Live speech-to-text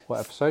What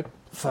episode?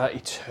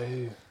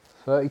 32.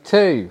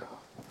 32.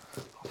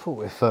 I thought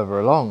we were further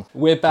along.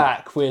 We're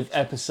back with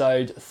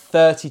episode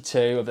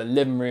 32 of the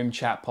Living Room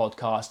Chat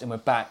podcast, and we're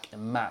back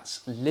in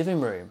Matt's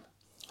living room.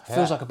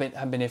 Feels like I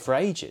haven't been here for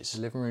ages.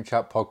 The Living Room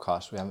Chat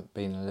podcast. We haven't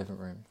been in the living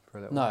room for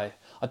a little while. No,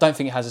 I don't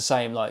think it has the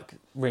same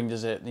ring,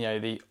 does it? You know,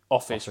 the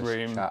office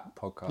room chat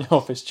podcast. The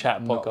office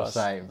chat podcast. Not the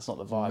same. It's not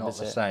the vibe, not is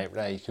the it? same.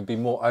 No, you can be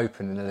more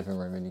open in the living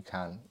room than you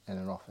can in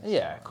an office.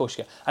 Yeah, of course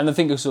you can. And the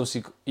thing is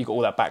also you got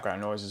all that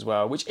background noise as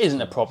well, which isn't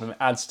a problem. It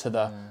adds to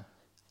the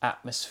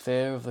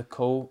atmosphere of the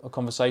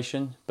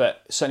conversation.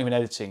 But certainly when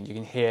editing, you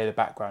can hear the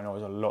background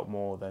noise a lot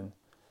more than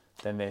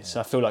this.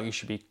 I feel like you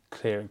should be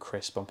clear and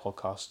crisp on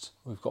podcasts.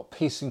 We've got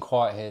peace and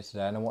quiet here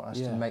today, and I want us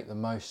to make the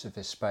most of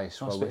this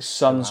space. Nice bit of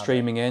sun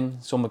streaming in.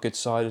 It's on the good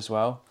side as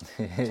well.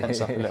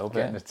 Tense up a little bit.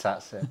 Getting the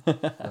tats in.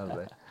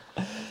 Lovely.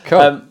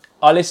 Cool.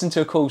 I listened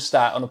to a cool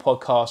stat on a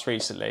podcast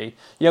recently.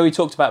 We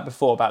talked about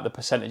before about the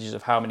percentages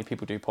of how many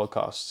people do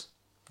podcasts.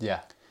 Yeah.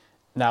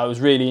 Now it was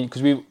really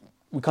because we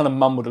kind of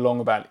mumbled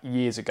along about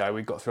years ago.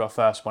 We got through our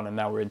first one, and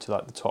now we're into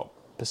the top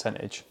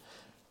percentage.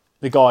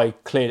 The guy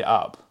cleared it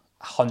up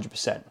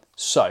 100%.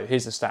 So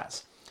here's the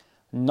stats: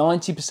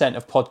 90%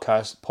 of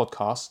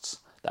podcasts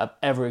that have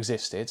ever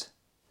existed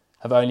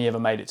have only ever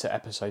made it to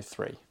episode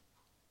 3.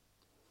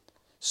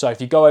 So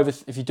if you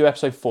do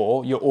episode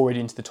 4, you're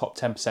already into the top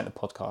 10% of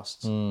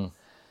podcasts.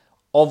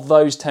 Of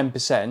those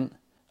 10%,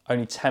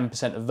 only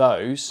 10% of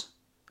those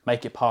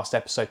make it past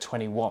episode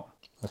 21.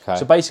 Okay.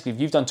 So basically, if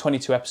you've done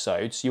 22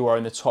 episodes, you are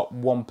in the top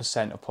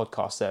 1% of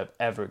podcasts that have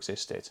ever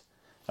existed.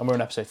 And we're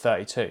on episode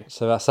 32.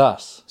 So that's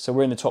us. So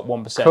we're in the top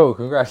 1%. Cool,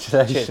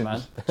 congratulations. Cheers,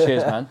 man.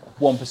 Cheers, man.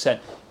 1%.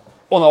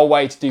 On our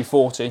way to do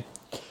 40.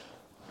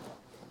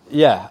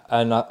 Yeah,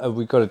 and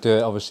we've got to do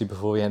it obviously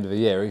before the end of the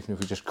year. Even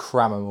if we just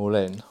cram them all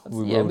in,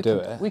 we will do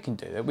it. We can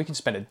do it. We can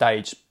spend a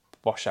day just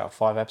wash out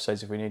 5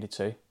 episodes if we needed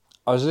to.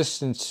 I was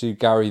listening to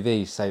Gary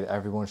Vee say that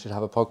everyone should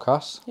have a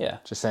podcast. Yeah.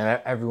 Just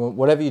saying everyone,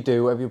 whatever you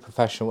do, whatever your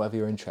profession, whatever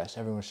your interest,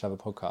 everyone should have a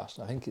podcast.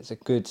 I think it's a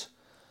good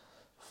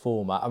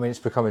format. I mean, it's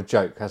become a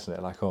joke, hasn't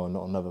it? Like, oh,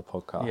 not another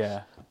podcast.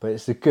 Yeah. But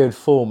it's a good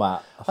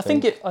format. I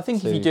think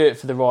if you do it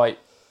for the right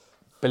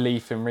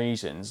belief and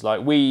reasons,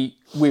 like we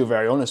were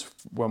very honest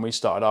when we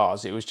started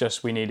ours. It was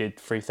just we needed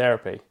free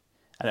therapy,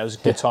 and it was a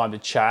good time to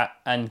chat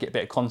and get a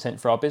bit of content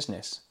for our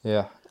business.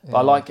 Yeah. But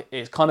I like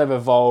it's kind of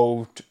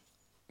evolved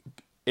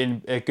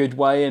in a good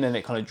way, and then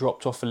it kind of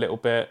dropped off a little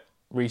bit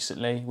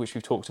recently, which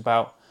we've talked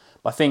about.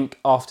 But I think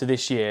after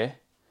this year,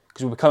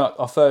 because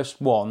our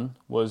first one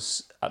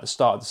was at the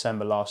start of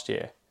December last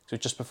year, so it was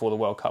just before the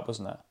World Cup,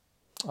 wasn't it?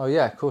 Oh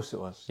yeah, of course it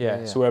was.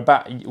 Yeah. So we're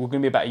going to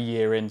be about a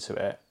year into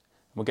it.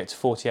 We'll get to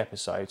 40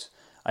 episodes,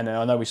 and then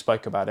I know we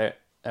spoke about it,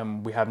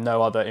 and we have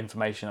no other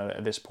information on it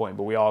at this point,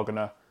 but we are going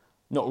to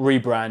not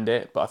rebrand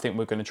it, but I think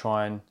we're going to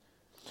try and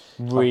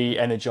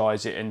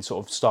re-energise it and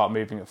sort of start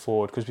moving it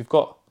forward, because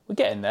we're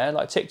getting there.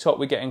 Like TikTok,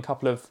 we're getting a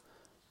couple of,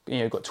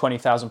 got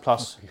 20,000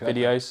 plus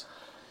videos.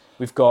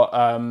 We've got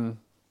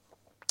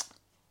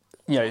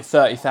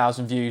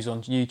 30,000 views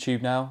on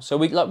YouTube now, so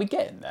we're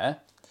getting there.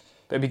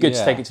 But it'd be good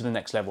to take it to the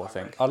next level, I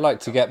think. I'd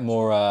like to get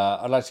more.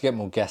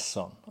 Guests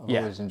on. I've Yeah.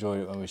 always enjoyed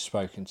it when we've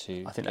spoken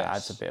to. I think guests. that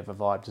adds a bit of a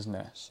vibe, doesn't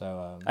it?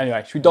 So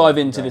anyway, should we dive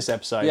into this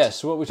episode? Yeah.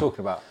 So what are we talking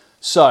about?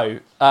 So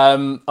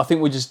I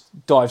think we'll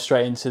just dive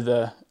straight into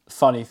the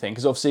funny thing,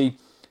 because obviously,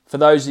 for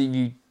those of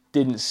you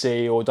didn't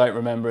see or don't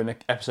remember in the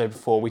episode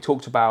before, we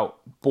talked about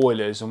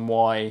boilers and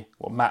why,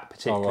 Matt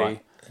particularly,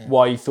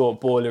 why he thought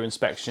boiler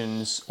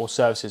inspections or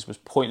services was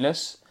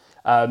pointless.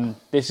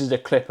 This is a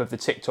clip of the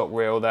TikTok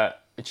reel that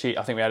I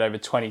think we had over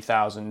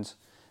 20,000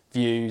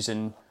 views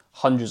and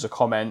hundreds of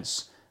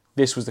comments.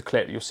 This was the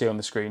clip that you'll see on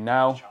the screen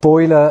now.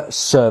 Boiler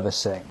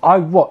servicing. I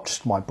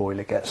watched my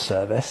boiler get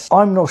serviced.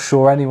 I'm not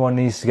sure anyone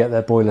needs to get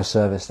their boiler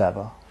serviced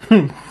ever.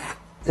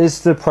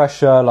 Is the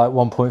pressure like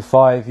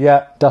 1.5?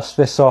 Yeah. Dust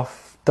this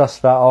off,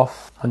 dust that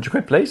off. 100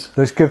 quid, please.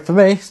 Looks good for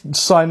me.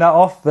 Sign that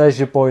off. There's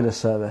your boiler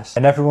service.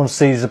 And everyone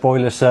sees the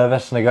boiler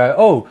service and they go,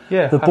 oh,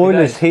 yeah, the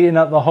boiler's heating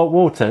up the hot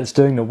water. It's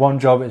doing the one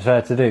job it's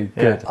there to do.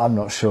 Good. I'm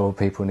not sure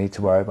people need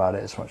to worry about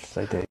it as much as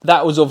they do.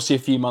 That was obviously a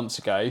few months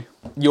ago.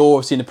 You're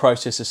obviously in the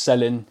process of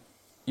selling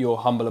your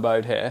humble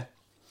abode here.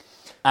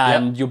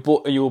 And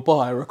your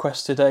buyer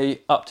requested a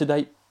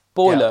up-to-date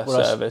boiler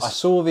service. I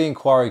saw the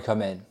inquiry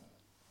come in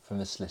from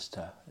the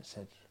solicitor. It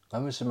said,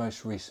 when was the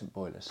most recent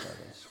boiler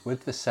service? Would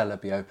the seller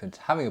be open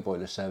to having a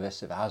boiler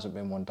service if there hasn't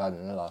been one done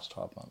in the last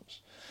 12 months?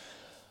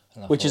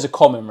 Which is a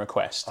common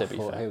request, to be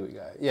fair. Here we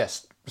go.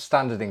 Yes,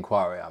 standard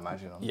inquiry, I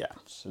imagine, on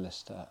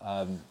solicitor.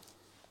 And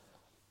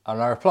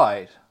I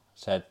replied,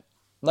 said,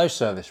 no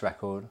service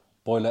record,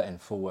 boiler in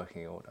full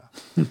working order.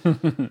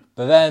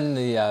 But then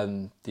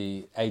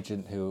the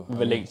agent who...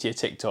 With a link to your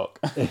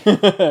TikTok.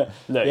 The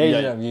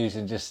agent I'm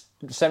using just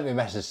sent me a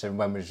message saying,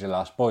 when was your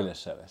last boiler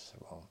service?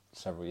 Well,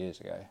 several years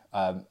ago.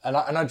 And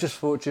I just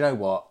thought, you know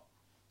what?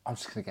 I'm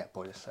just going to get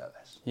boiler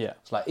service. Yeah.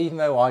 It's like, even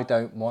though I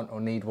don't want or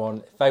need one,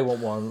 if they want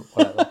one,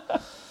 whatever.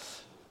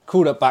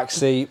 Called up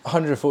Backseat,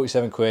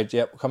 147 quid.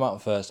 Yep, come out on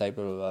Thursday,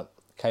 blah, blah, blah.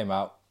 Came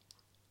out.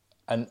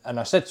 And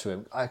I said to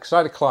him, because I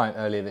had a client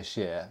earlier this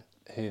year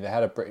who they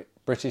had a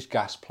British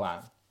gas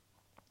plan,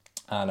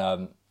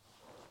 and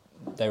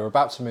they were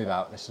about to move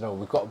out, and they said,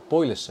 we've got a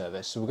boiler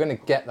service, so we're going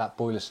to get that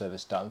boiler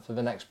service done for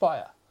the next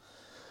buyer.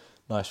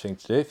 Nice thing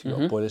to do. If you've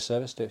got a boiler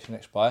service, do it for your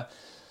next buyer.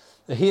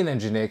 The heating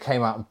engineer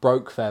came out and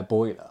broke their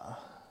boiler,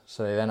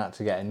 so they then had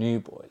to get a new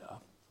boiler.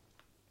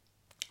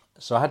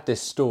 So I had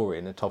this story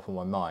in the top of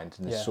my mind,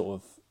 and this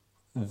sort of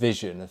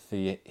vision of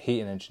the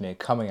heating engineer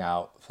coming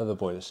out for the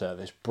boiler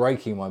service,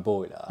 breaking my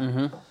boiler,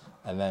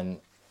 and then...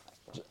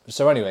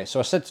 So anyway, so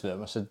I said to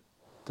them,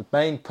 the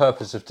main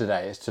purpose of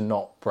today is to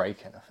not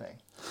break anything.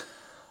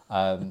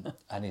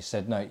 And he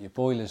said, no, your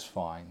boiler's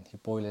fine. Your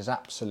boiler's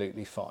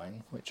absolutely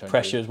fine. Which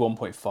Pressure's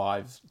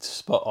 1.5,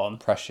 spot on.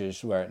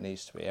 Pressure's where it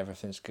needs to be.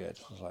 Everything's good.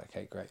 I was like,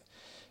 okay, great.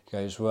 He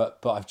goes, well,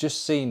 but I've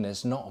just seen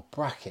there's not a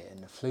bracket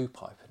in the flue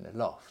pipe in the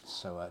loft,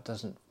 so it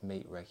doesn't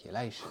meet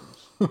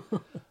regulations. And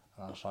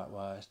I was like,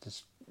 well,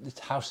 this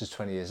house is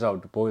 20 years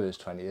old. The boiler's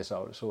 20 years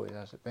old. It's always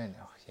has it been.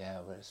 Oh yeah,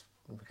 well,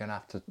 we're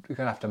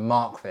gonna have to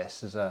mark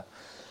this as a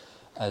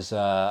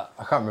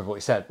I can't remember what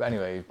he said, but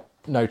anyway.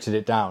 Noted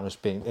it down as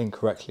being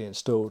incorrectly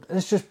installed, and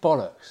it's just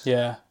bollocks.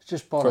 Yeah, it's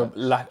just bollocks.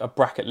 For a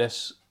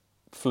bracketless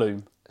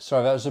flume.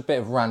 Sorry, that was a bit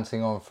of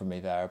ranting on from me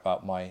there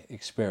about my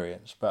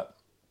experience, but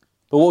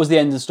what was the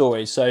end of the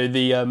story? So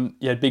the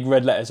you had big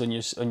red letters on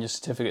your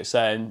certificate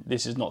saying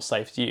this is not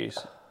safe to use.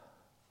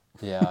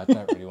 Yeah, I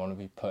don't really want to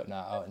be putting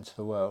that out into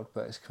the world,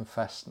 but it's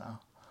confessed now.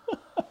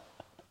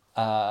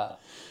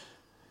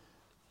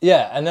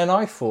 Yeah, and then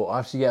I thought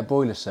after you get a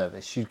boiler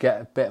service, you'd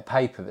get a bit of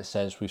paper that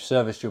says we've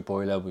serviced your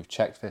boiler, we've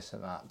checked this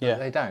and that. But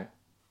they don't.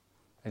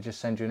 They just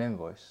send you an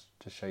invoice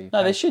to show you.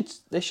 No, they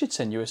should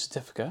send you a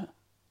certificate.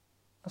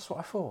 That's what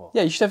I thought.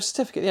 Yeah, you should have a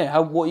certificate. Yeah,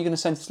 what are you going to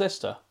send to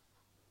solicitor?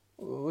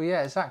 Well,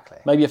 yeah, exactly.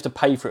 Maybe you have to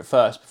pay for it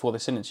first before they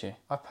send it to you.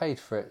 I paid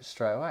for it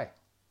straight away.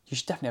 You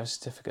should definitely have a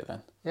certificate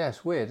then. Yeah,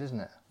 it's weird,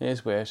 isn't it? It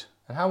is weird.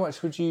 And how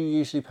much would you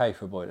usually pay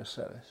for a boiler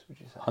service, would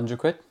you say? 100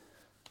 quid.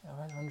 Yeah,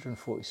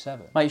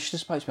 147. Mate, you should have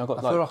spoke to me. I've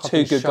got like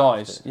two good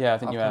guys. Yeah, I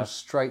think you have. I've gone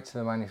straight to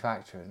the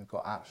manufacturer and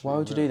got absolutely... Why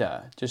would you do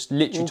that? Just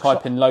literally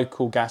type in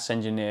local gas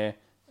engineer,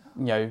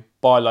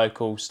 buy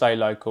local, stay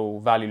local,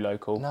 value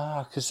local.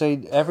 No, because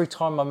every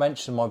time I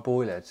mention my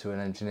boiler to an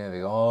engineer, they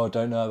go, oh, I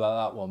don't know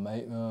about that one,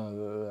 mate.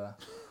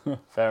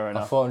 Fair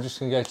enough. I thought I'm just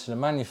going to go to the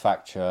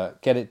manufacturer,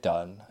 get it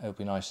done. It'll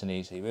be nice and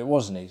easy. But it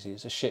wasn't easy.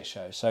 It's a shit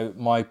show. So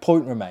my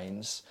point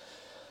remains,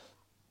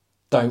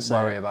 don't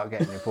worry about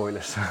getting your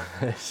boiler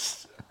serviced.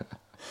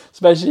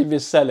 Especially if you're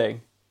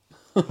selling.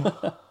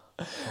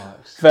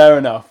 Fair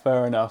enough.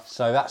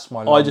 So that's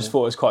my... I just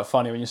thought it was quite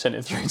funny when you sent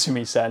it through to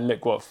me saying,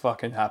 look what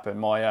fucking happened.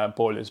 My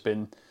boiler's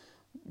been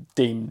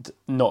deemed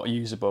not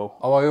usable.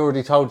 Oh, I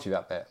already told you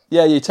that bit.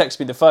 Yeah, you texted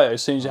me the photo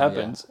as soon as it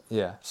happened.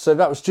 Yeah. So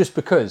that was just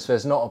because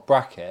there's not a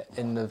bracket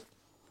in the...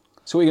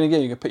 So what are you going to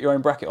do? You're going to put your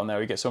own bracket on there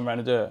or you get someone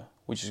around to do it? Or are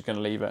you just going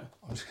to leave it?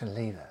 I'm just going to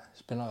leave it.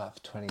 It's been like that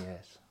for 20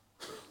 years.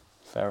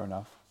 Fair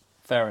enough.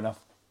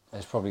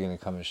 It's probably going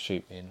to come and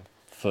shoot me in the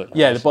foot.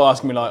 Yeah, the boy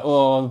asking me like,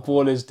 oh, the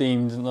boiler's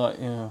deemed, and like,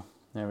 yeah,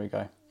 there we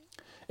go.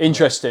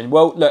 Interesting.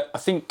 Well, look, I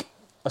think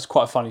that's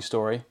quite a funny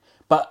story,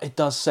 but it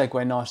does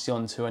segue nicely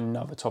onto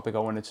another topic I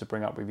wanted to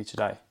bring up with you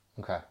today.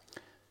 Okay.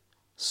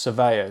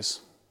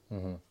 Surveyors.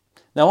 Mm-hmm.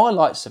 Now, I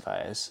like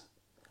surveyors.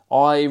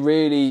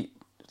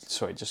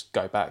 Just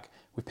go back.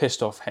 We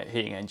pissed off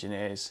heating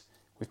engineers.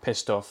 We've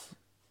pissed off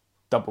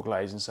double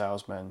glazing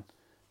salesmen,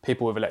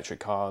 people with electric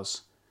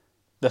cars.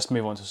 Let's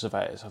move on to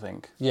surveyors, I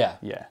think. Yeah.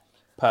 Yeah.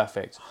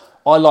 Perfect.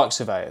 I like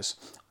surveyors.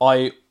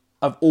 I've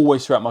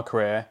always throughout my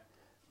career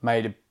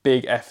made a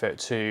big effort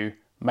to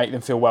make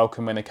them feel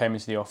welcome when they came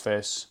into the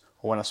office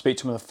or when I speak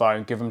to them on the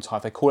phone, give them time.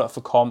 If they call up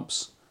for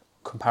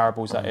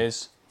comparables that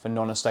is, for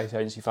non-estate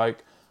agency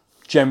folk,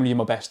 generally do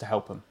my best to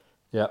help them.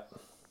 Yep.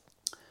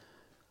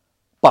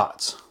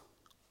 But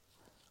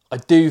I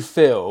do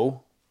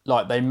feel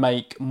like they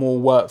make more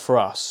work for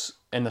us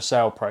in the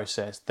sale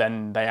process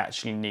than they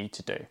actually need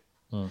to do.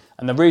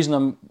 And the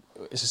reason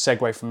it's a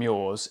segue from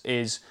yours,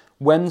 is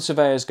when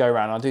surveyors go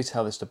around, I do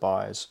tell this to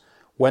buyers,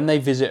 when they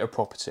visit a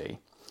property,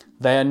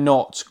 they are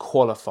not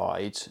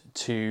qualified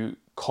to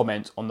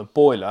comment on the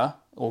boiler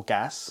or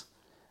gas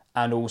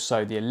and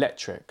also the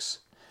electrics.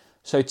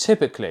 So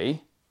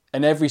typically,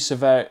 in every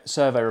survey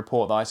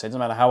report that I say, doesn't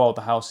matter how old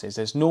the house is,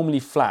 there's normally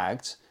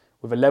flagged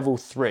with a level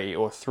 3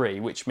 or 3,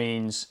 which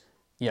means,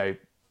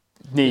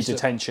 needs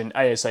attention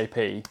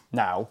ASAP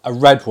now. A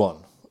red one.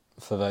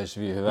 For those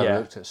of you who've ever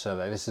looked at a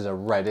survey, this is a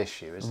red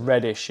issue, isn't it?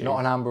 Red issue. Not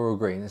an amber or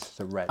green, this is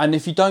a red. And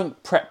if you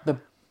don't prep the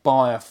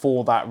buyer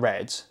for that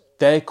red,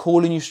 they're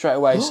calling you straight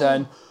away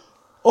saying,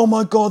 oh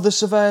my God, the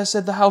surveyor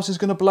said the house is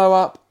going to blow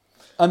up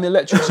and the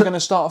electrics are going to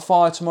start a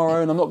fire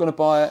tomorrow and I'm not going to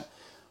buy it.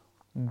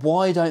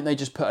 Why don't they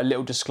just put a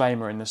little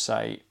disclaimer in to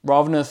say,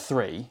 rather than a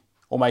 3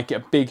 or make it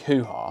a big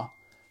hoo-ha,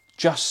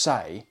 just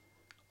say,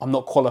 I'm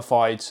not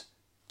qualified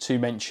to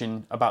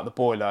mention about the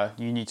boiler,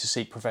 you need to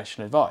seek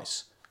professional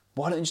advice.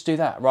 Why don't you just do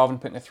that rather than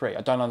putting a 3?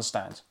 I don't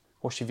understand.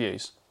 What's your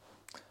views?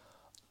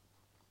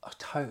 I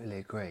totally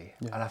agree.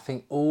 Yeah. And I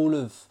think all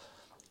of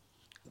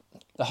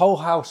the whole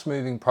house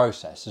moving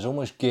process is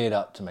almost geared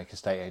up to make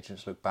estate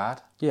agents look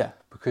bad. Yeah.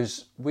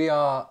 Because we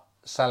are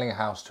selling a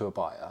house to a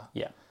buyer.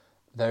 Yeah.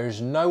 There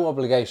is no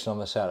obligation on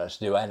the seller to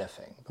do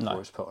anything before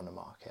it's put on the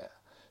market.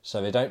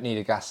 So they don't need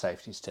a gas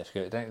safety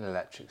certificate, they don't need an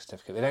electric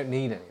certificate, they don't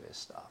need any of this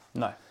stuff.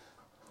 No.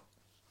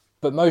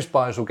 But most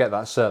buyers will get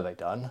that survey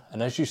done,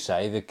 and as you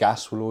say, the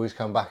gas will always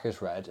come back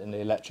as red and the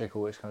electric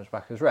always comes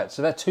back as red.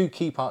 So they're two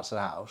key parts of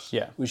the house,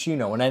 which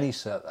on any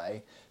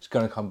survey is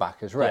going to come back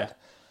as red. Yeah.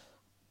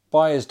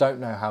 Buyers don't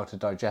know how to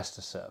digest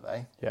a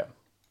survey. Yeah.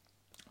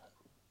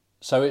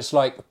 So it's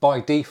like, by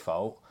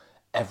default,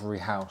 every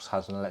house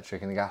has an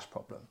electric and a gas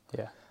problem.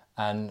 Yeah.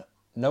 And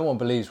no one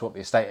believes what the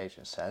estate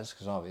agent says,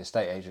 because the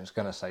estate agent's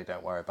going to say,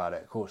 don't worry about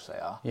it, of course they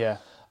are. Yeah.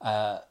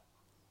 But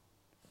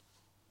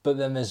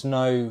then there's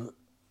no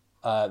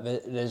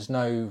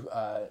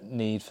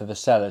need for the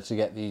seller to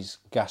get these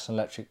gas and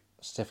electric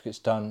certificates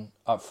done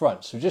up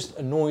front. So it just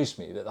annoys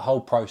me that the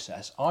whole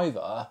process,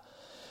 either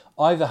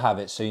have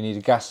it so you need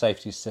a gas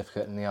safety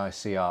certificate and the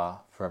ICR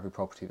for every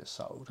property that's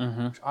sold,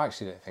 which I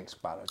actually don't think is a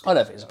bad idea. I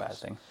don't think it's a bad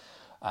thing.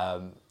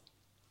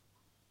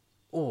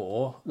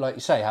 Or, like you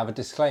say, have a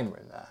disclaimer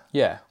in there.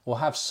 Yeah. Or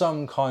have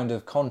some kind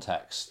of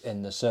context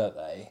in the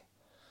survey.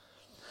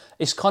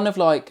 It's kind of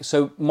like,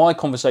 so my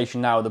conversation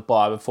now with the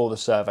buyer before the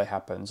survey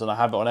happens, and I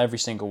have it on every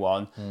single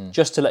one,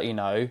 just to let you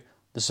know,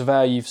 the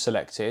surveyor you've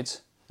selected,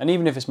 and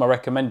even if it's my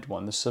recommended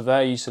one, the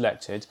surveyor you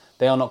selected,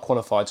 they are not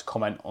qualified to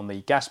comment on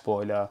the gas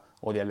boiler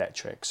or the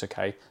electrics,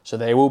 okay? So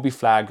they will be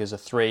flagged as a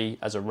 3,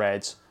 as a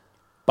red,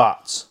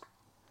 but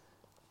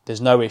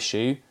there's no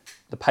issue.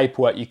 The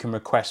paperwork you can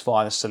request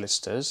via the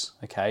solicitors,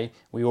 okay?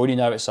 We already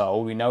know it's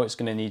old, we know it's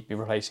going to need to be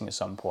replacing at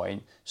some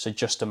point, so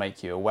just to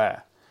make you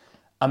aware.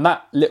 And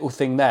that little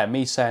thing there,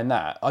 me saying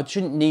that, I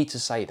shouldn't need to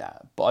say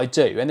that, but I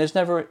do. And there's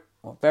never,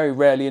 very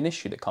rarely an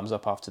issue that comes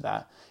up after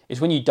that. It's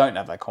when you don't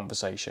have that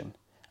conversation.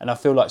 And I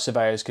feel like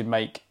surveyors could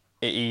make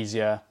it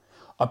easier.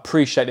 I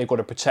appreciate they've got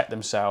to protect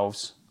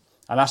themselves.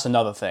 And that's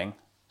another thing.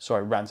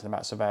 Sorry, ranting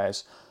about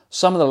surveyors.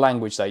 Some of the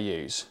language they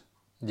use.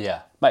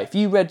 Yeah. Mate, if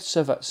you read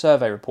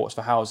survey reports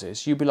for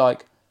houses, you'd be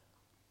like,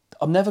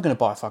 I'm never going to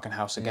buy a fucking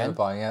house again. Never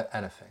buying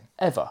anything.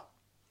 Ever.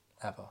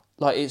 Ever.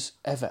 Like, it's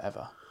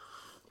ever.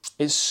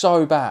 It's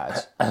so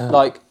bad.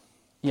 Like,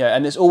 yeah,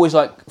 and it's always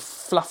like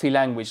fluffy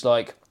language,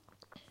 like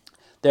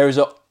there is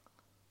an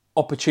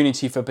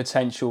opportunity for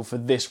potential for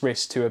this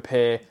risk to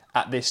appear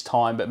at this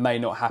time, but may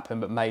not happen,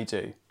 but may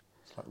do.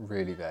 It's like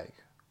really vague.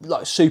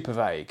 Like super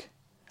vague.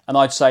 And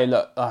I'd say,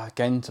 look,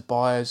 again, to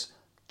buyers,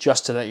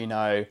 just to let you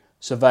know,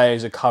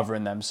 surveyors are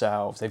covering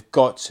themselves. They've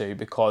got to,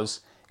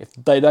 because if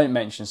they don't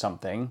mention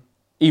something,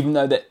 even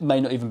though that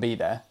may not even be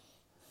there,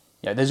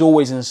 there's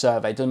always in a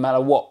survey, doesn't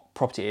matter what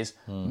property it is,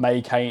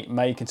 may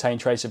contain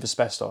trace of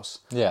asbestos.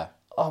 Yeah.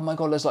 Oh my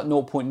God, there's like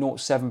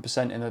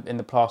 0.07% in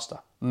the plaster.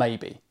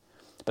 Maybe.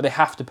 But they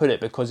have to put it,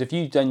 because if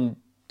you then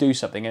do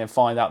something and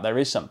find out there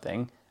is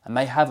something and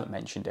they haven't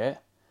mentioned it,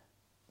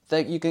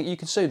 you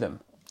can sue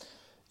them.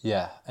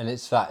 Yeah, and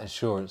it's that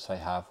insurance they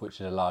have,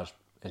 which is a large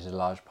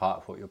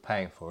part of what you're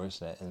paying for,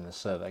 isn't it, in the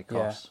survey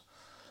costs.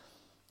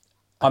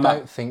 Yeah. I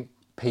don't think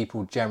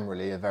people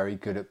generally are very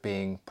good at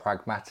being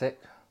pragmatic.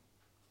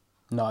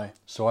 No.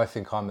 So I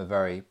think I'm a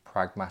very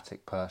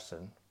pragmatic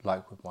person,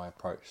 like with my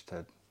approach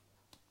to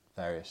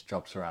various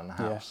jobs around the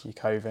house. Yeah, you're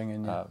coving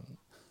and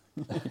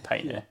you're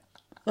painting.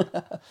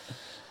 But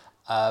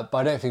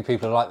I don't think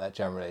people are like that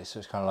generally. So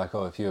it's kind of like,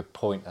 if you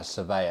appoint a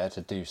surveyor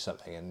to do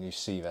something and you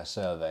see their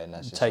survey and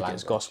that's just take it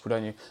as gospel,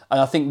 don't you? And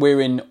I think we're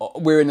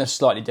in a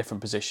slightly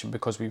different position,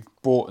 because we've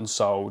bought and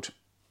sold.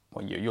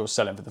 Well, you're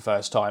selling for the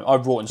first time.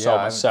 I've bought and sold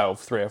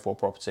myself 3 or 4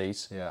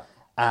 properties. Yeah.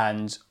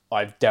 And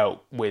I've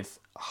dealt with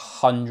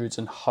hundreds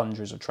and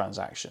hundreds of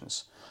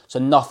transactions. So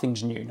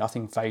nothing's new,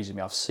 nothing phases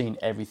me. I've seen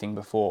everything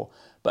before.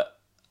 But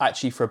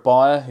actually, for a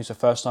buyer who's a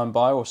first-time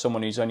buyer, or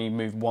someone who's only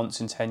moved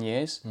once in 10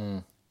 years,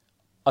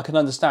 I can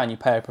understand you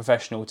pay a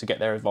professional to get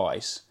their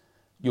advice.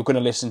 You're going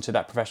to listen to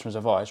that professional's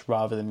advice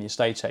rather than the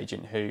estate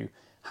agent who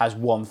has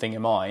one thing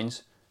in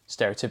mind,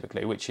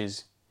 stereotypically, which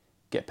is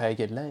get paid,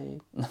 get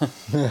laid.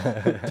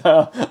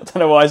 I don't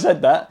know why I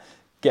said that.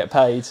 Get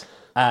paid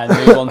and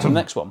move on to the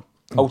next one.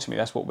 Ultimately,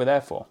 that's what we're there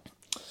for.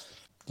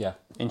 Yeah.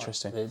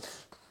 Interesting.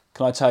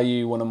 Can I tell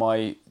you one of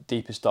my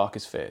deepest,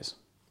 darkest fears?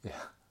 Yeah,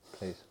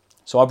 please.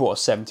 So I bought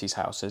a 70s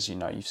house, as you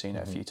know, you've seen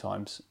it a few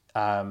times,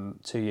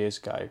 2 years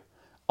ago.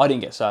 I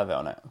didn't get a survey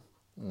on it.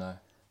 No.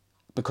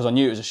 Because I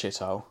knew it was a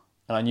shithole,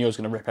 and I knew I was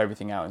going to rip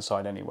everything out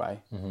inside anyway.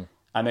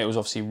 And it was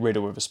obviously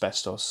riddled with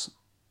asbestos.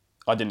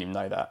 I didn't even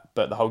know that,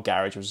 but the whole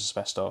garage was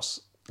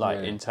asbestos,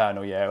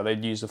 internal, yeah.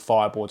 They'd used the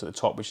fireboard at the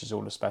top, which is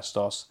all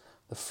asbestos.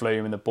 The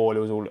flume and the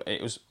boiler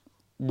was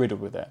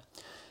riddled with it.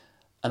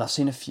 And I've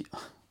seen a few,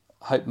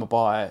 I hope my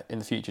buyer in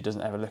the future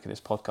doesn't ever look at this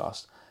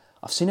podcast.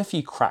 I've seen a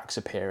few cracks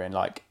appearing,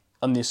 like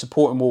on the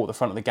supporting wall at the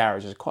front of the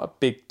garage, there's quite a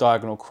big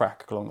diagonal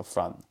crack along the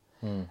front.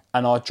 And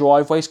our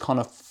driveway's kind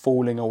of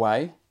falling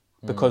away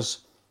because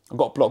I've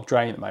got a block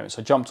drain at the moment.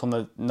 So I jumped on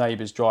the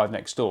neighbour's drive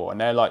next door and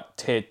they're like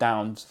tiered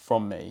down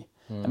from me.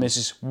 And there's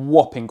this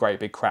whopping great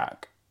big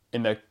crack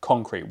in the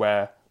concrete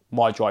where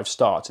my drive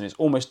starts, and it's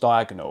almost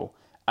diagonal,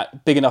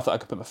 big enough that I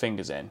could put my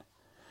fingers in.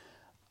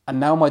 And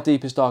now my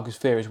deepest,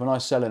 darkest fear is when I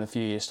sell in a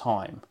few years'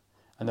 time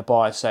and the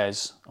buyer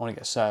says, I want to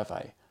get a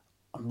survey,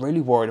 I'm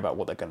really worried about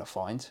what they're going to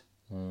find.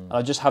 And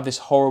I just have this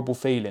horrible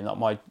feeling that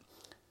my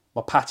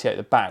patio at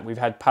the back, we've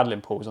had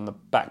paddling pools on the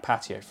back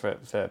patio for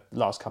the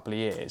last couple of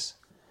years,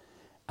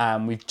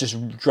 and we've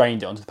just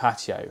drained it onto the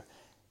patio.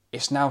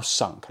 It's now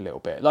sunk a little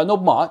bit. Like,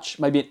 not much,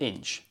 maybe an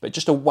inch, but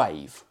just a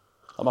wave.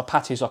 Like, my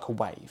patio's like a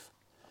wave.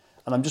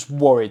 And I'm just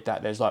worried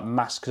that there's like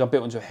because I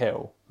built into a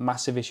hill,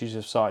 massive issues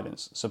of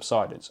subsidence,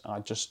 and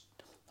I'm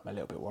a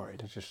little bit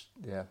worried. It's just,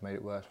 made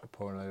it worse by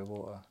pouring a load of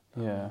water.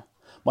 Yeah.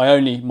 My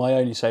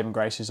only saving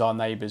grace is our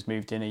neighbours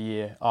moved in a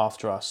year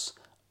after us,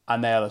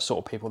 and they are the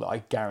sort of people that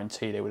I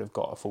guarantee they would have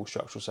got a full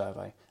structural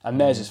survey. And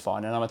theirs is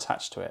fine, and I'm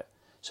attached to it.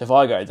 So if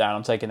I go down,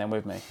 I'm taking them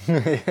with me.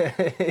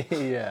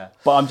 Yeah.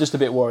 But I'm just a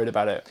bit worried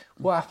about it.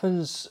 What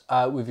happens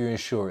with your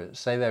insurance?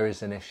 Say there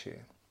is an issue.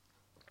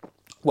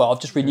 Well, I've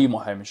just renewed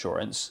my home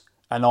insurance,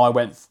 and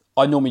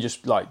I normally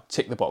just like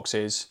tick the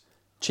boxes,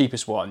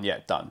 cheapest one,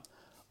 done.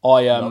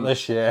 Not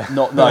this year.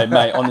 No,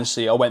 mate,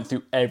 honestly, I went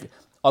through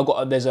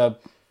there's a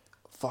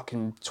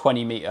fucking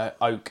 20 metre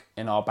oak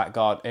in our back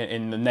garden,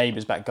 in the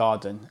neighbour's back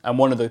garden, and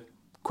one of the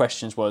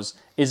questions was,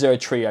 is there a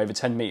tree over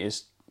 10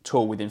 metres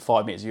tall within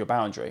 5 metres of your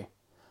boundary?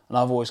 And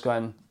I've always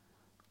gone,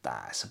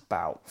 that's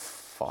about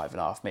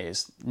 5.5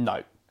 metres.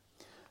 No.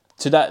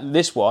 To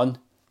this one,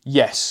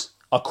 yes.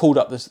 I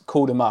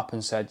called him up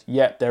and said,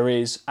 yep, there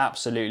is,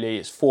 absolutely.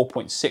 It's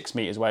 4.6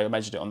 metres away. I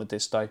measured it on the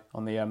disto,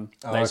 on the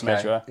laser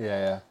measurer.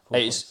 Yeah.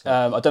 It's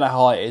I don't know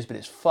how high it is, but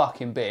it's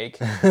fucking big.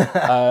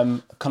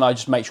 Can I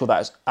just make sure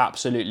that is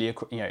absolutely,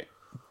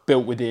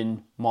 built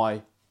within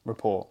my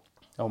report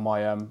or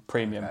my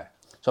premium? Okay.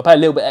 So I pay a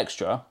little bit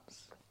extra,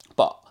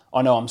 but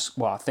I know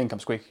I think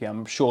I'm squeaky.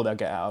 I'm sure they'll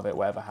get out of it,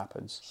 whatever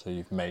happens. So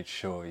you've made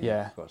sure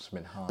you've got some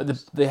enhanced.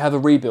 But they have a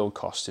rebuild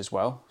cost as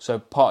well. So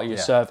part of your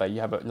survey,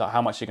 you have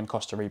how much it's going to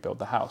cost to rebuild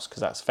the house,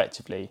 because that's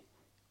effectively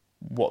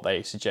what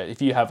they suggest.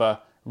 If you have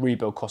a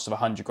rebuild cost of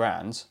 100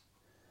 grand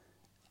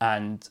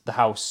and the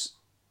house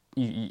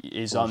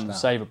is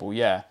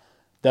unsavable,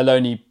 they'll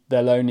only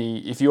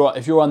if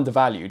you're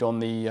undervalued on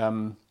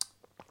the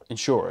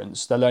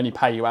insurance, they'll only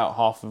pay you out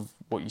half of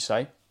what you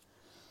say.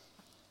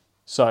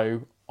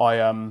 So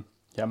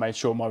I made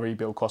sure my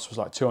rebuild cost was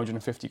like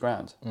 250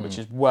 grand, which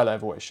is well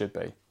over what it should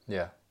be.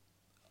 Yeah.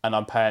 And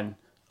I'm paying,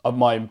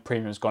 my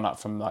premium's gone up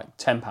from like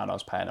 £10 I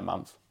was paying a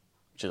month,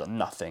 which is like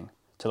nothing,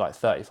 to like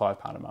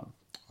 £35 a month.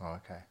 Oh,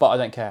 okay. But I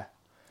don't care,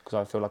 because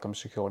I feel like I'm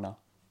secure now.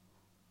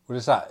 What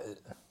is that?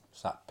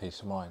 It's that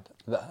peace of mind.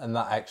 And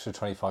that extra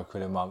 25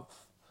 quid a month,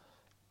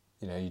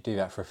 you do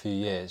that for a few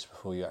years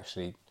before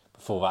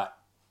that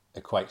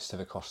equates to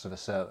the cost of a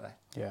survey.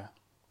 Yeah.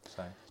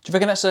 So. Do you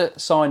reckon that's a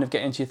sign of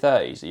getting into your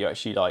 30s, that you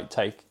actually like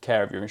take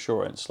care of your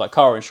insurance? Like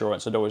car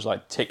insurance, I'd always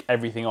like tick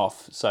everything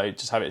off, so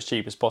just have it as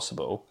cheap as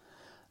possible.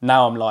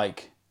 Now I'm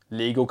like,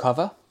 legal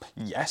cover?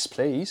 Yes,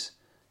 please.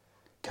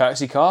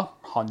 Courtesy car?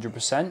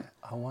 100%.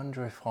 I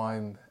wonder if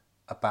I'm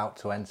about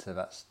to enter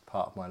that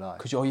part of my life.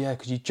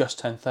 Because you just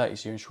turned 30,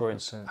 so your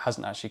insurance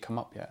hasn't actually come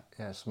up yet.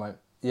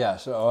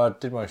 So I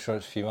did my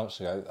insurance a few months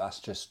ago. That's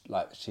just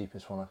like the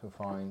cheapest one I can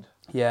find.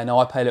 Yeah, no,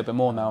 I pay a little bit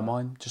more now on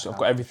mine. I've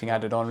got everything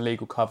added on,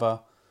 legal cover.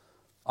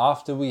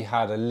 After we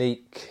had a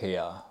leak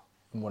here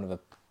in one of the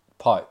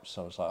pipes,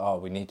 I was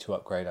like, we need to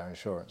upgrade our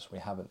insurance. We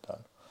haven't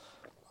done.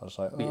 I was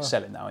like, but you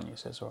sell it now, and you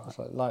say it's all right. I was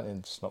like,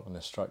 lightning's not going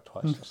to strike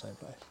twice in the same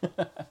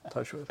place.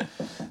 Touch wood.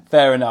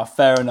 Fair enough.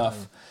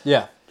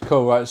 Yeah,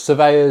 cool. Right,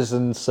 surveyors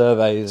and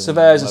surveys.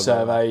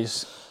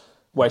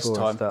 Waste of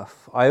time.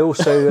 Stuff. I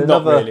also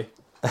not really.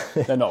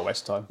 They're not a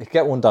waste of time. You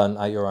get one done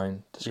at your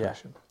own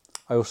discretion. Yeah.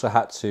 I also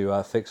had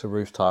to fix a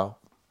roof tile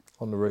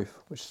on the roof,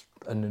 which is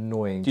an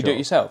annoying job. Do you do it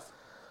yourself?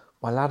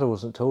 My ladder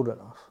wasn't tall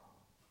enough.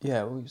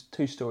 Yeah, well, it was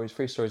 2 stories,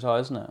 3 stories high,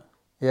 isn't it?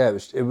 Yeah,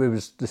 it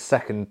was the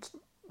second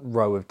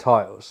row of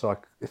tiles, so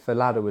if the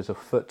ladder was a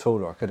foot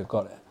taller, I could have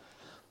got it.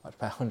 I'd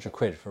pay 100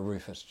 quid for a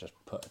roofer to just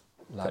put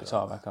a ladder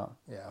tile back up.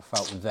 Yeah, I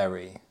felt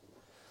very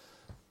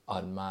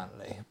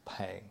unmanly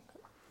paying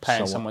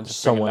someone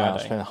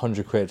else paying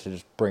 100 quid to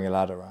just bring a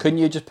ladder around. Couldn't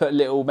you just put a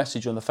little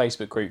message on the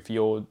Facebook group for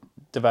your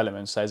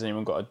development, says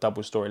anyone got a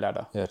double-story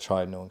ladder? Yeah,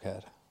 tried, no one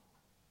cared.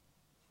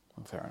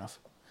 Well, fair enough.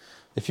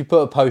 If you put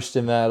a post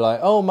in there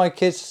like, my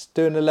kid's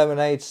doing a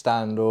lemonade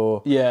stand,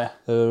 or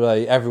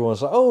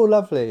everyone's like, oh,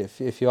 lovely.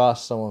 If you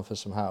ask someone for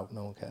some help,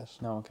 no one cares.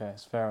 No one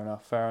cares. Fair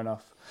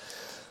enough.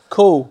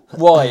 Cool.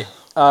 Right.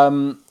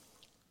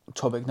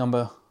 Topic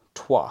number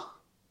 2.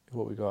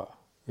 What we got?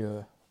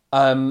 Yeah.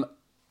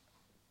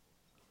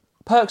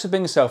 Perks of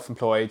being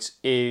self-employed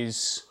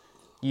is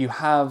you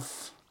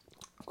have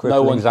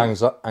crippling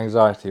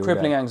anxiety.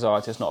 Crippling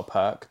anxiety is not a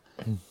perk.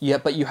 Yeah,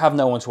 but you have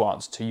no one to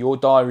answer to. Your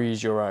diary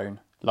is your own.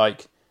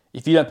 Like,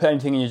 if you don't put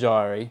anything in your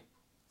diary,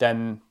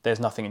 then there's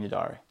nothing in your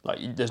diary.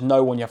 Like, there's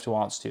no one you have to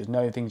answer to. There's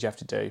no things you have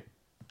to do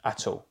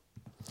at all.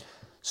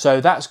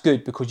 So that's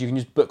good, because you can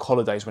just book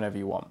holidays whenever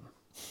you want.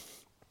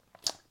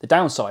 The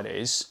downside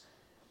is,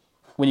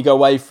 when you go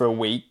away for a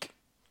week,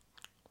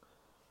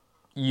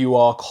 you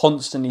are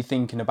constantly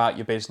thinking about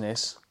your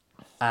business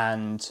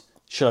and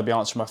should I be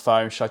answering my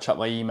phone? Should I check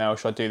my email?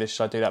 Should I do this?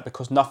 Should I do that?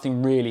 Because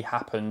nothing really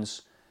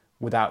happens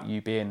without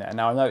you being there.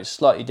 Now, I know it's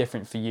slightly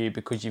different for you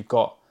because you've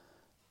got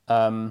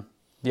the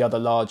other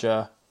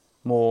larger,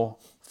 more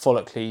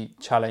follically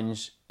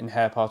challenged in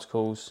hair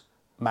particles,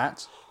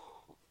 Matt.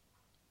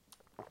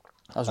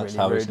 That was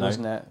really rude,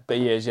 wasn't it? But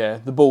he is, yeah.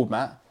 The bald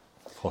Matt.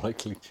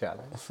 Follically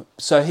challenged.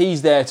 So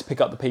he's there to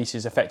pick up the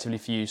pieces effectively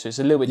for you. So it's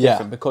a little bit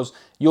different because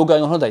you're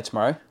going on holiday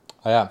tomorrow.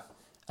 I am.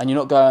 And you're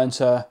not going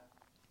to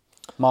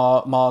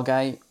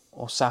Margate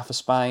or south of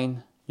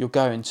Spain. You're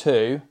going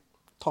to...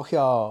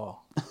 Tokyo.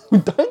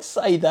 Don't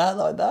say that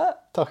like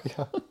that.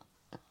 Tokyo.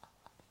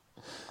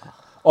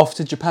 Off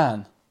to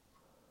Japan.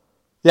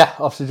 Yeah,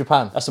 off to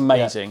Japan. That's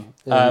amazing.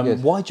 Yeah,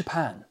 why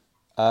Japan?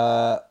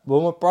 Well,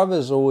 my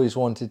brother's always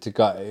wanted to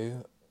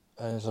go.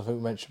 As I think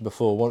we mentioned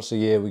before, once a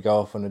year we go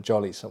off on a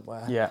jolly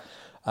somewhere. Yeah.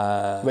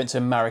 We went to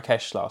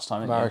Marrakesh last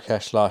time, didn't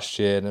Marrakesh last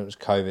year, and it was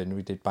COVID, and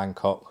we did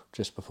Bangkok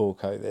just before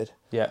COVID.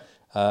 Yeah.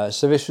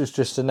 So this was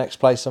just the next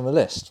place on the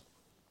list.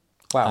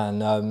 Wow.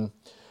 And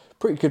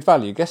pretty good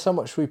value. Guess how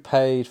much we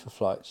paid for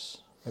flights?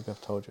 Maybe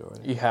I've told you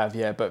already. You have,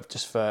 yeah, but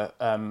just for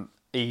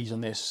ease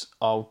on this,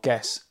 I'll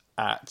guess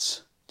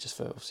at, just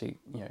for obviously,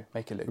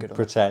 make it look good.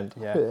 Pretend.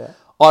 Yeah.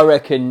 I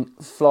reckon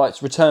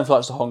return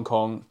flights to Hong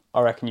Kong,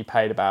 I reckon you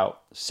paid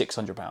about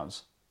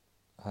 £600.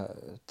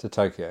 To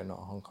Tokyo, not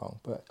Hong Kong.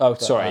 But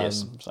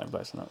yes, same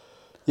place. Not.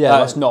 Yeah,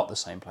 that's not the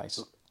same place.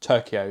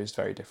 Tokyo is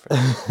very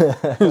different.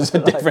 It's a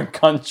different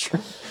country.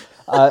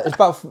 It's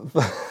about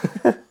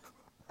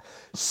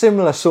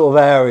similar sort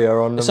of area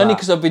on the It's only map.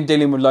 because I've been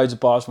dealing with loads of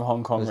bars from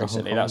Hong Kong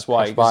recently. That's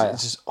why.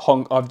 It's just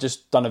I've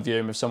just done a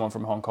viewing with someone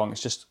from Hong Kong.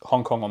 It's just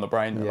Hong Kong on the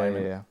brain at the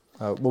moment. Yeah.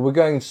 Well,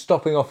 we're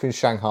stopping off in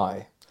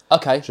Shanghai.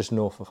 Okay. Just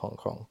north of Hong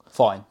Kong.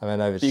 Fine. And then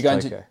over to You're going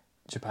Tokyo. to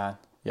Japan.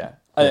 Yeah.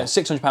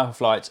 £600 for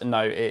flights, and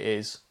no, it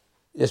is.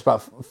 It's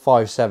about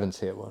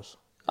 570 it was.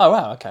 Oh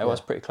wow. Okay. Well,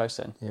 it's pretty close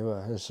then. You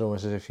were. It's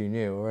almost as if you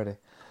knew already.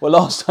 Well,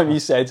 last time you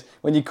said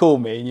when you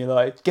called me and you're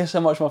like, guess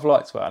how much my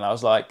flights were, and I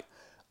was like,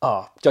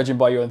 judging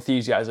by your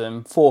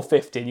enthusiasm,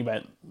 450, and you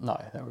went,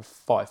 no, they were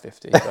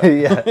 550. But...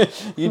 Yeah.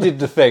 You did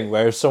the thing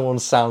where if someone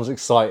sounds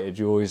excited,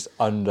 you always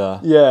under.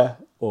 Yeah.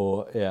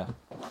 Or yeah.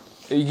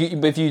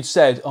 If you'd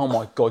said, oh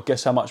my God,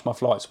 guess how much my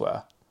flights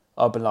were,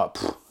 I'd been like,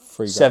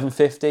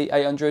 750,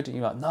 800. And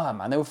you're like, no,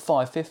 man, they were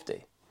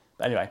 550.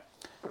 But anyway,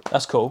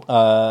 that's cool.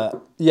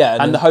 Yeah.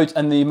 And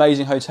the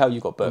amazing hotel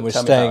you got booked. And we're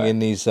staying in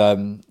these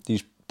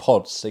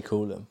pods, they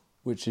call them,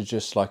 which is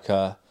just like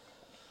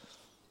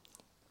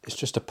it's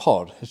just a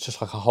pod. It's just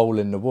like a hole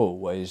in the wall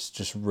where there's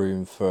just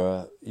room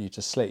for you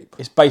to sleep.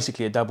 It's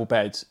basically a double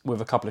bed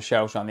with a couple of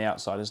shelves around the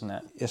outside, isn't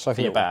it? It's like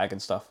for your bag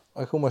and stuff.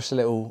 Like almost a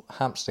little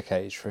hamster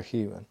cage for a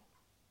human.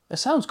 It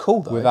sounds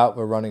cool though. Without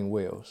the running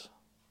wheels.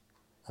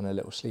 And a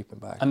little sleeping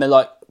bag. And they're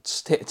like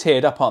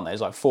tiered up, aren't they?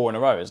 There's like 4 in a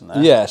row, isn't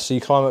there? Yeah, so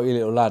you climb up your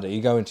little ladder,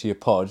 you go into your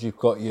pod, you've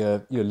got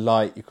your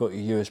light, you've got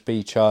your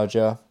USB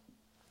charger.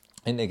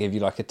 I think they give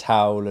you like a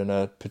towel and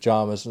a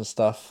pyjamas and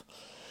stuff.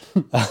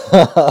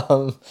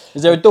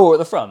 Is there a door at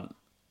the front?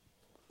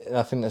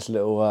 I think there's a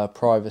little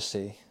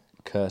privacy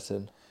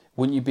curtain.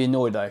 Wouldn't you be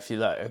annoyed though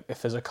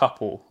if there's a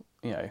couple,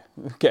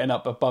 getting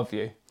up above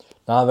you?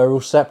 No, they're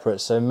all separate,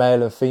 so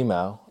male and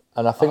female.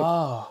 And I think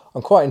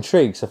I'm quite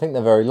intrigued, because I think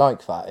they're very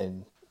like that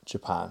in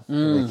Japan.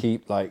 They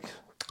keep like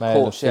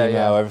male and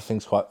female,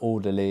 everything's quite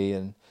orderly,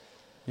 and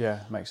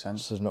makes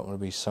sense. So there's not going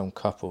to be some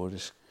couple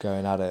just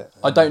going at it.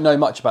 I don't know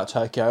much about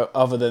Tokyo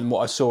other than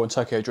what I saw in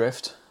Tokyo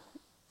Drift.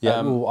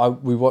 Yeah,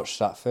 we watched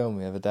that film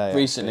the other day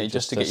recently, actually,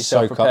 just to get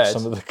yourself soak prepared. up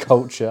some of the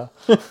culture.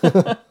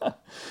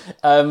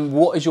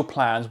 What is your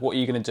plans? What are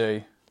you going to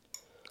do?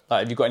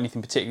 Like, have you got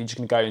anything particular? You're just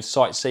going to go and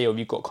sightsee, or have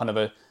you got kind of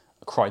a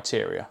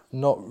criteria?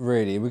 Not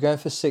really. We're going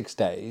for 6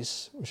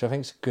 days, which I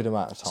think is a good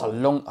amount of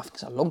time. I think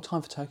it's a long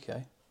time for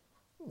Tokyo.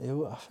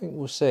 Yeah, I think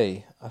we'll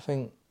see. I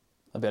think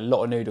there'll be a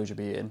lot of noodles you'll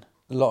be eating.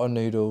 A lot of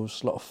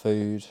noodles, a lot of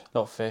food. A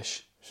lot of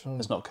fish.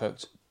 It's not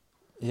cooked.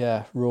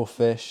 Yeah, raw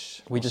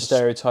fish. We just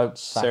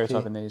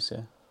stereotyping these,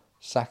 yeah.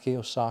 Sake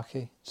or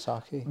sake?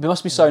 Sake. It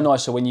must be so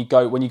nice. So when you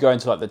go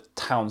into like the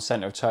town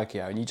centre of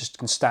Tokyo, and you just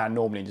can stand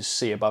normally and just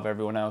see above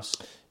everyone else.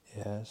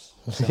 Yes.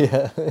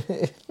 Yeah.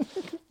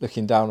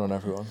 Looking down on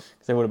everyone.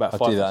 They're all about.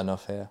 I do that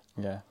enough here.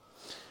 Yeah.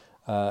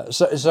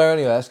 So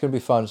anyway, that's going to be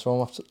fun.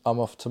 So I'm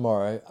off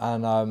tomorrow,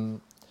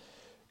 and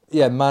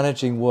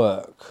managing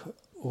work.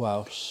 What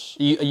else?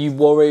 Are you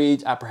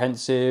worried,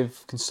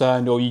 apprehensive,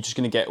 concerned, or are you just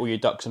going to get all your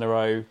ducks in a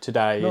row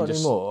today? Not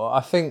anymore.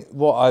 I think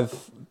what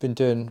I've been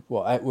doing,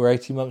 we're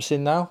 18 months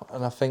in now,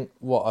 and I think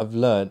what I've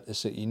learned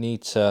is that you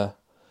need to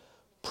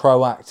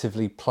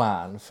proactively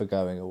plan for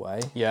going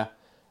away. Yeah.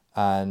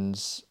 And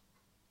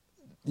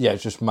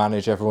just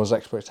manage everyone's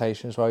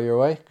expectations while you're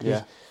away.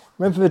 Yeah.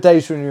 Remember the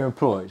days when you're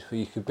employed, where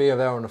you could be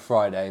there on a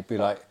Friday, be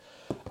like,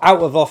 out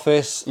of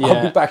office,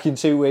 I'll be back in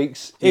 2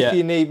 weeks. If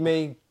you need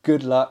me,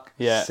 good luck.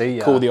 Yeah. See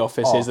ya. Call the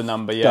office, here's the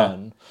number,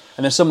 Done.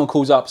 And then someone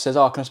calls up, says,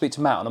 can I speak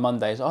to Matt on a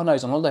Monday? Oh no,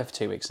 he's on holiday for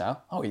 2 weeks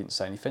now. Oh, he didn't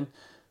say anything.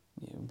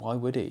 why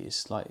would he?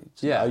 It's like, it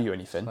doesn't owe you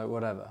anything. Like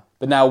whatever.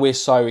 But now we're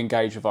so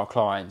engaged with our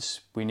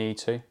clients, we need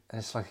to. And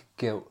it's like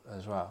a guilt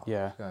as well.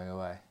 Yeah. Going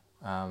away.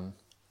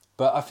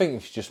 But I think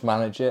if you just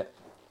manage it.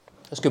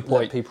 That's a good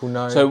point. Let people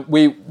know. So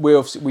we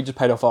just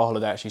paid off our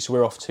holiday actually. So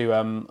we're off to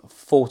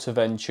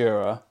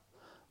Fortaventura.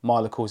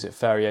 Mila calls it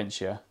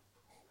Ferrientia.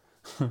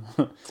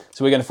 So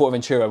we're going to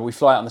Fortaventura. We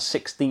fly out on the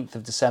 16th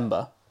of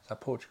December. Is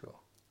that Portugal?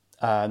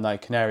 No,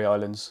 Canary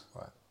Islands.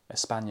 Right.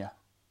 España.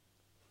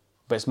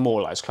 But it's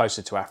more like, it's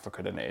closer to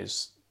Africa than it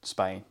is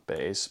Spain, but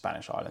it is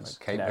Spanish islands.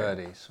 Like Cape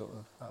Verde, sort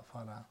of that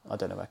far down. I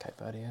don't know where Cape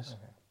Verde is.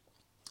 Okay.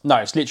 No,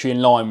 it's literally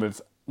in line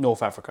with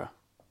North Africa,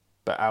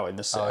 but out in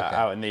the sea.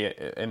 Out in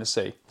the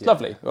sea. It's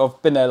lovely. I've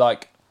been there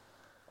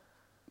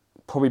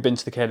probably been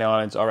to the Canary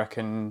Islands, I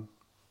reckon,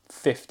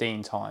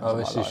 15 times. Oh,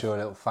 this is your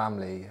little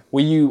family.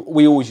 We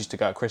always used to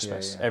go at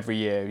Christmas every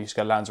year. We used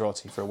to go to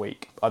Lanzarote for a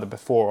week, either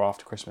before or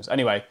after Christmas.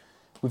 Anyway,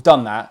 we've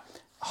done that,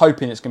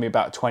 hoping it's going to be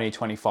about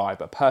 2025,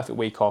 but a perfect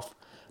week off.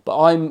 But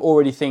I'm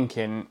already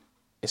thinking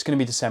it's going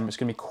to be December, it's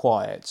going to be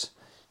quiet.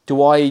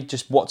 Do I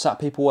just WhatsApp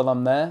people while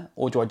I'm there,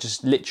 or do I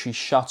just literally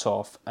shut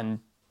off? And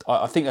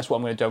I think that's what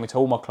I'm going to do. I'm going to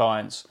tell all my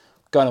clients,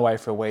 going away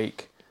for a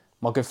week.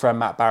 My good friend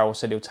Matt Barrell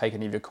said he'll take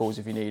any of your calls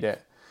if you need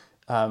it.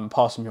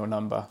 Pass him your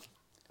number.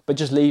 But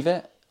just leave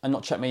it and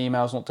not check my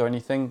emails, not do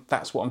anything.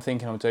 That's what I'm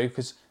thinking I'll do,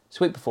 because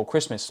it's a week before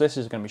Christmas, so this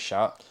is going to be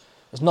shut.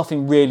 There's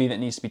nothing really that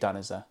needs to be done,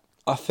 is there?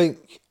 I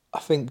think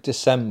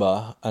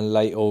December and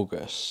late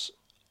August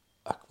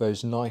are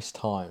those nice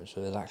times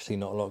where there's actually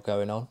not a lot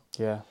going on.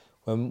 Yeah.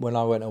 When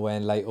I went away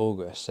in late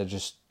August, there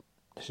just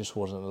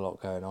wasn't a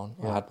lot going on.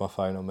 Yeah. I had my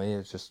phone on me.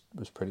 It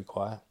was pretty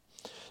quiet.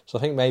 So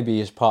I think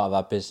maybe as part of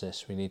our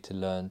business, we need to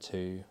learn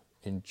to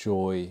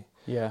enjoy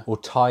or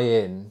tie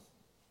in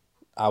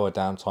our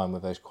downtime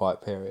with those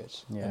quiet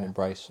periods and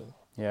embrace them.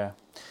 Yeah.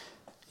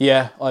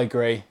 Yeah, I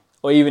agree.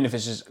 Or even if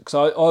it's just...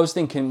 Because I was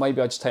thinking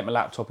maybe I'd just take my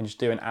laptop and just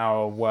do an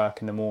hour of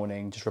work in the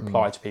morning, just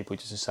reply to people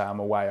just to say I'm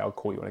away, I'll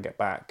call you when I get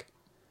back.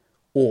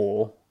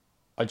 Or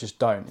I just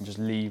don't and just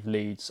leave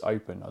leads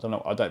open. I don't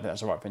know. I don't think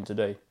that's the right thing to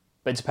do.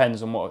 But it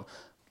depends on what...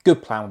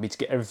 Good plan would be to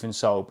get everything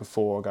sold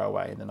before I go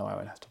away, and then I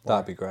won't have to worry.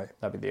 That'd be great.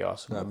 That'd be the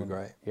awesome. That'd be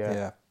great.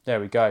 Yeah. There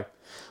we go.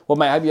 Well,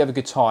 mate, I hope you have a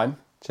good time.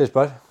 Cheers,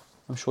 bud.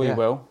 I'm sure you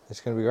will. It's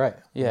going to be great.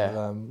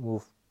 Yeah.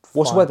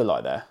 What's the weather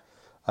like there?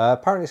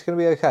 Apparently it's going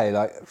to be okay.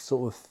 Like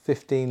sort of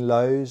 15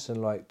 lows and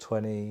like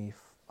 20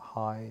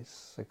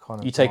 highs. So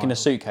kind of. You taking a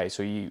suitcase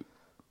or you?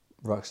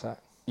 Rucksack.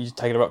 You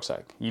taking a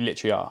rucksack? You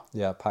literally are.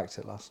 Yeah, I packed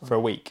it last night. For a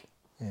week.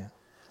 Yeah.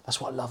 That's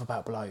what I love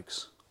about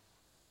blokes.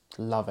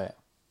 Love it.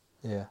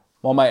 Yeah.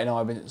 My mate and I,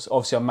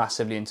 obviously I'm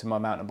massively into my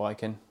mountain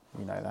biking.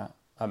 You know that.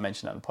 I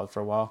mentioned that in the pod for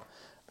a while.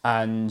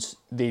 And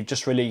they've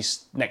just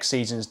released next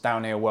season's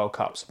Downhill World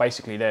Cup. So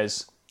basically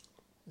there's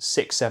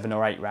 6, 7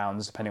 or 8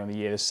 rounds, depending on the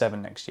year. There's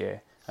 7 next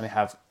year. And they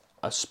have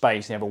a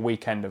space, they have a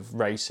weekend of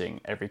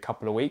racing every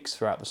couple of weeks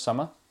throughout the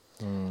summer.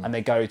 And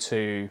they go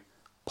to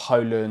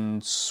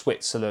Poland,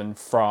 Switzerland,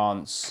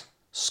 France,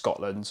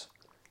 Scotland,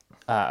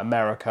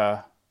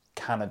 America,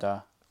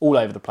 Canada, all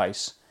over the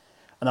place.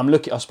 And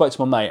I spoke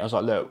to my mate, I was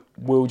like, look,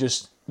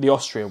 the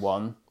Austria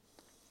one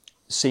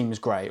seems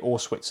great, or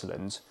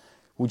Switzerland.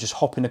 We'll just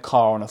hop in a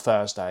car on a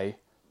Thursday,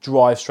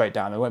 drive straight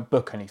down. We won't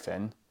book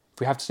anything. If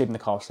we have to sleep in the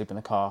car, sleep in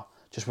the car,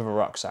 just with a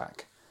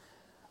rucksack.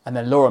 And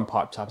then Lauren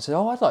piped up and said,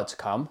 I'd like to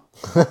come.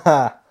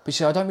 But she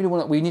said, I don't really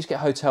want to, we need to get a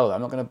hotel though.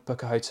 I'm not going to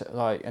book a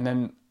hotel. And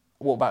then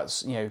what about,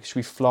 should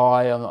we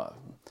fly? I'm like,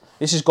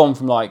 this has gone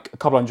from like a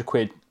couple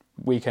 £100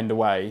 weekend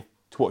away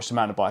to watch the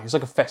mountain bike. It's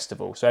like a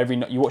festival. So every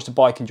night you watch the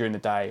biking during the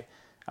day,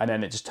 and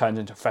then it just turns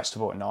into a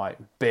festival at night.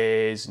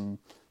 Beers and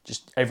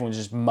just everyone's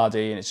just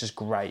muddy, and it's just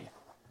great.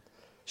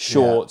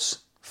 Shorts,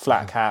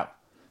 flat cap,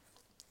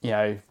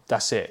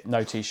 that's it.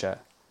 No t-shirt.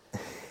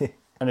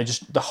 And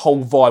the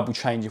whole vibe will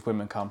change if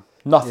women come.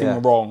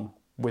 Nothing wrong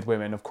with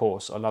women, of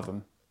course. I love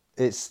them.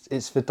 It's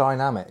the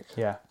dynamic.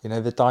 Yeah.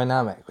 The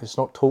dynamic. It's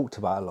not talked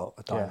about a lot,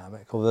 the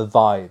dynamic, or the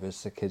vibe,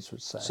 as the kids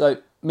would say. So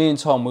me and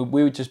Tom,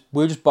 we'll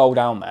just bowl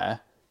down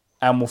there,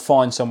 and we'll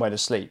find somewhere to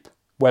sleep,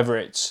 whether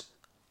it's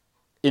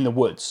in the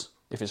woods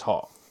if it's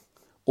hot,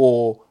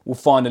 or we'll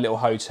find a little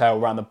hotel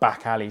around the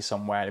back alley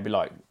somewhere. It'll be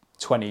like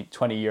 20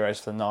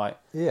 euros for the night.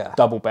 Yeah.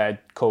 Double bed,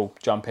 cool.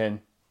 Jump in,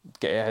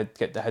 get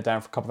the head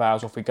down for a couple of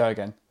hours. Off we go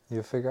again.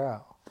 You'll figure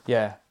out.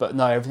 Yeah, but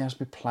no, everything has to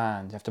be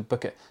planned. You have to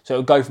book it. So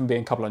it'll go from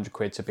being a couple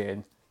 £100 to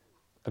being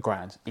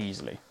 £1,000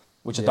 easily,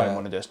 which I don't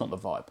want to do. It's not the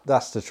vibe.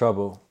 That's the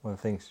trouble when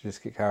things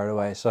just get carried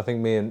away. So I think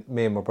me and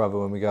my brother,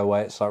 when we go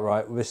away, it's like,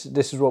 right, this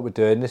is what we're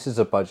doing. This is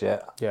a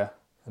budget. Yeah.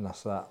 And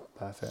that's that.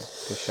 Perfect.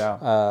 Good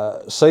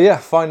shout. So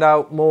find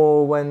out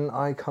more when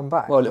I come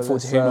back. Well, I look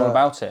forward to hearing more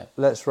about it.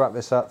 Let's wrap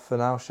this up for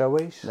now, shall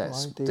we?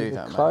 Let's do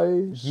that,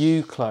 close.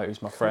 You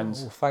close, my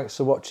friends. Well, thanks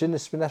for watching.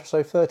 This has been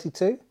episode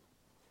 32.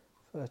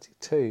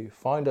 32.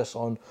 Find us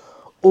on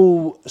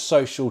all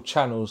social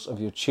channels of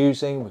your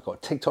choosing. We've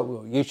got TikTok, we've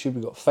got YouTube,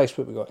 we've got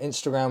Facebook, we've got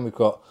Instagram, we've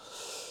got...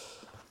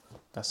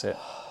 That's it.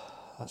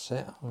 That's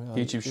it.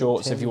 YouTube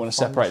Shorts, if you want to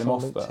separate them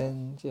off.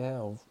 LinkedIn,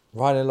 or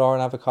Ryan and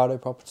Lauren Avocado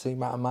Property,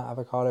 Matt and Matt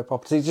Avocado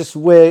Property. Just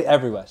we're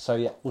everywhere. So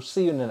yeah, we'll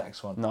see you in the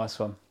next one. Nice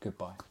one.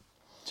 Goodbye.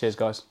 Cheers,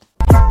 guys.